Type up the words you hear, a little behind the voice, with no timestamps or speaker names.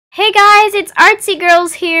Hey guys, it's Artsy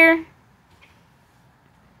Girls here.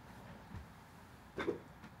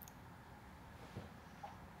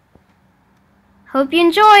 Hope you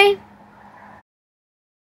enjoy.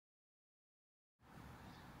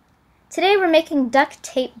 Today we're making duct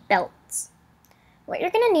tape belts. What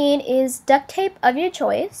you're going to need is duct tape of your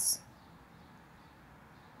choice,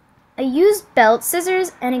 a used belt,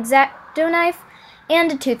 scissors, an X-Acto knife,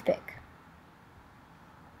 and a toothpick.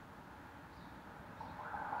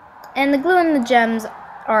 And the glue and the gems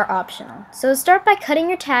are optional. So start by cutting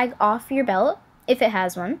your tag off your belt, if it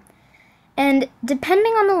has one. And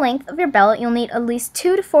depending on the length of your belt, you'll need at least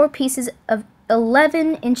 2 to 4 pieces of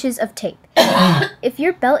 11 inches of tape. If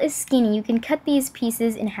your belt is skinny, you can cut these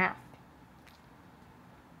pieces in half.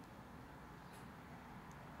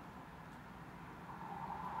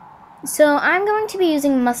 So I'm going to be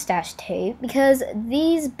using mustache tape because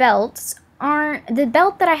these belts aren't, the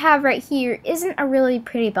belt that I have right here isn't a really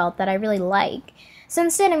pretty belt that I really like. So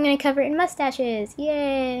instead I'm going to cover it in mustaches.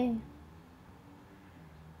 Yay!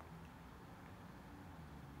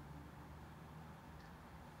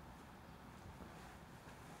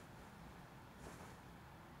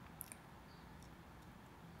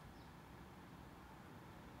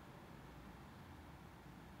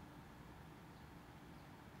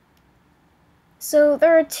 So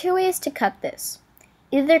there are 2 ways to cut this.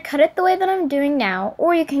 Either cut it the way that I'm doing now,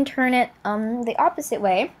 or you can turn it the opposite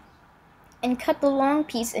way and cut the long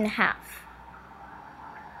piece in half.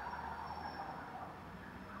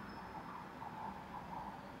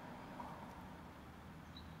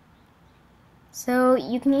 So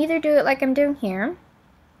you can either do it like I'm doing here,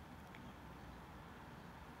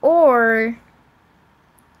 or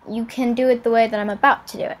you can do it the way that I'm about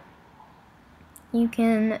to do it. You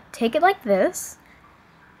can take it like this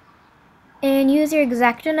and use your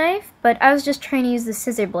X-Acto knife, but I was just trying to use the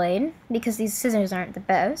scissor blade because these scissors aren't the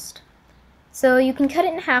best. So you can cut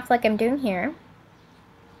it in half like I'm doing here.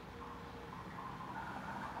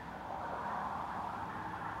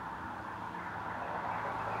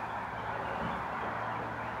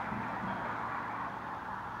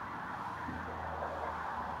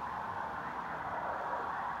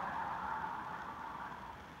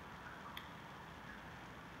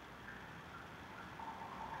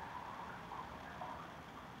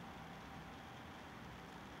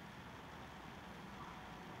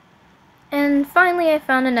 And finally I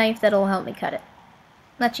found a knife that'll help me cut it.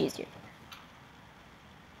 Much easier.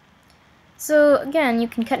 So again, you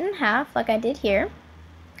can cut it in half like I did here.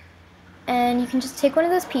 And you can just take one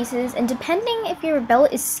of those pieces, and depending if your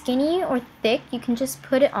belt is skinny or thick, you can just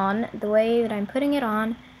put it on the way that I'm putting it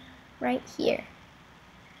on right here.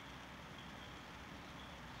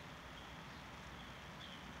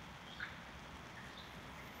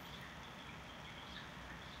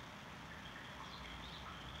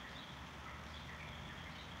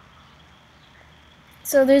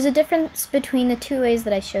 So there's a difference between the 2 ways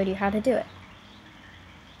that I showed you how to do it.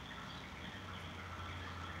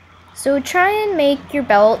 So try and make your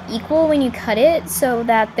belt equal when you cut it so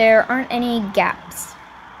that there aren't any gaps.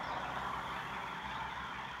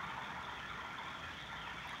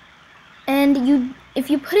 And if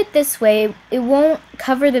you put it this way, it won't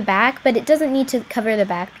cover the back, but it doesn't need to cover the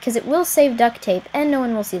back because it will save duct tape and no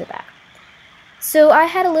one will see the back. So I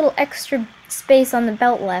had a little extra space on the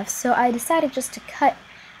belt left, so I decided just to cut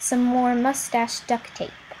some more mustache duct tape.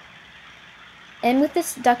 And with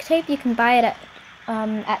this duct tape, you can buy it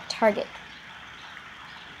at Target.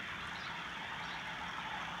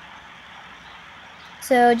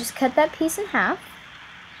 So just cut that piece in half.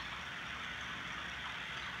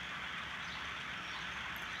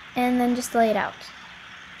 And then just lay it out.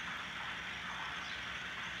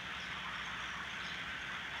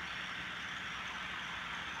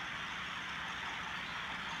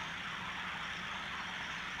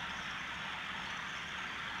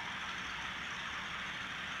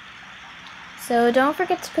 So don't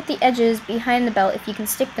forget to put the edges behind the belt if you can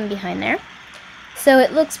stick them behind there, so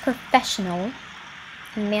it looks professional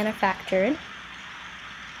and manufactured.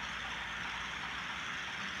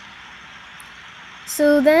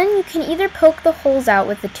 So then you can either poke the holes out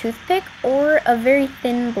with a toothpick or a very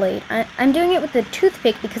thin blade. I'm doing it with the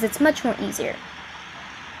toothpick because it's much more easier.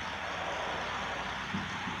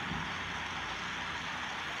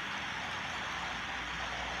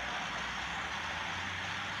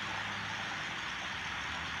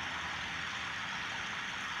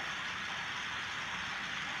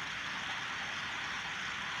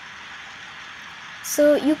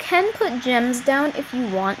 So you can put gems down if you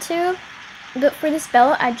want to, but for this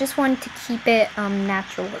belt I just wanted to keep it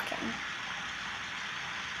natural looking.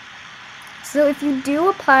 So if you do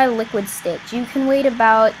apply liquid stitch, you can wait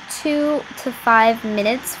about 2 to 5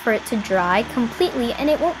 minutes for it to dry completely and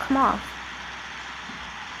it won't come off.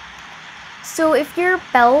 So if your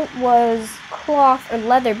belt was cloth or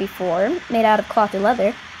leather before, made out of cloth or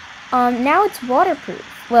leather, now it's waterproof.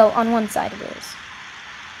 Well, on one side it is.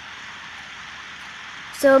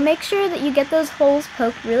 So make sure that you get those holes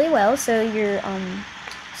poked really well so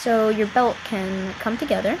your belt can come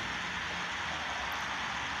together.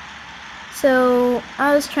 So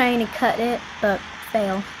I was trying to cut it, but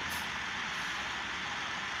fail.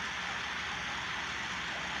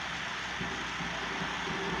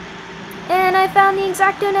 And I found the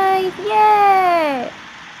X-Acto knife! Yay!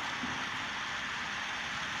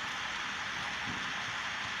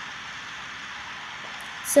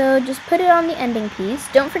 So just put it on the ending piece.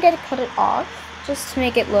 Don't forget to cut it off, just to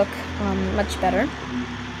make it look much better.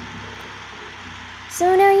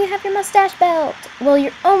 So now you have your mustache belt. Well,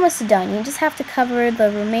 you're almost done. You just have to cover the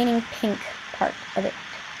remaining pink part of it.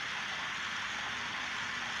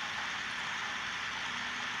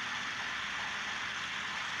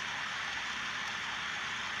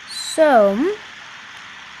 So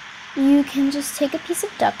you can just take a piece of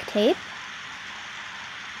duct tape,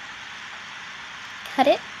 cut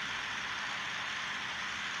it.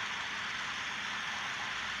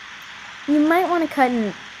 You might want to cut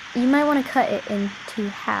it into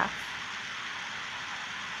half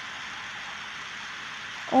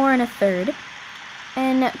or in a third,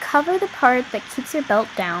 and cover the part that keeps your belt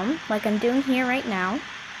down, like I'm doing here right now.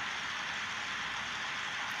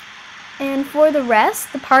 And for the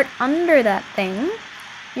rest, the part under that thing,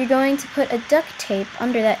 you're going to put a duct tape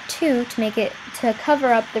under that too to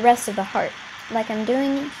cover up the rest of the heart, like I'm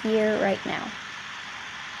doing here right now.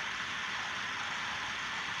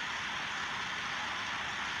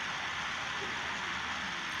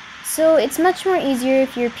 So it's much more easier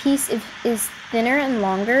if your piece is thinner and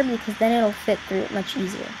longer, because then it'll fit through it much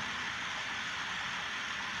easier.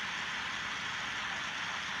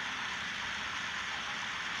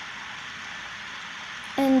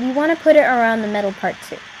 And you want to put it around the metal part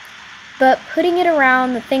too. But putting it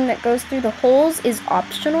around the thing that goes through the holes is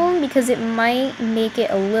optional because it might make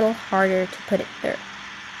it a little harder to put it through.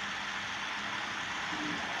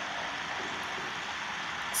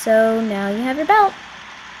 So now you have your belt.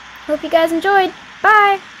 Hope you guys enjoyed.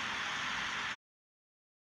 Bye!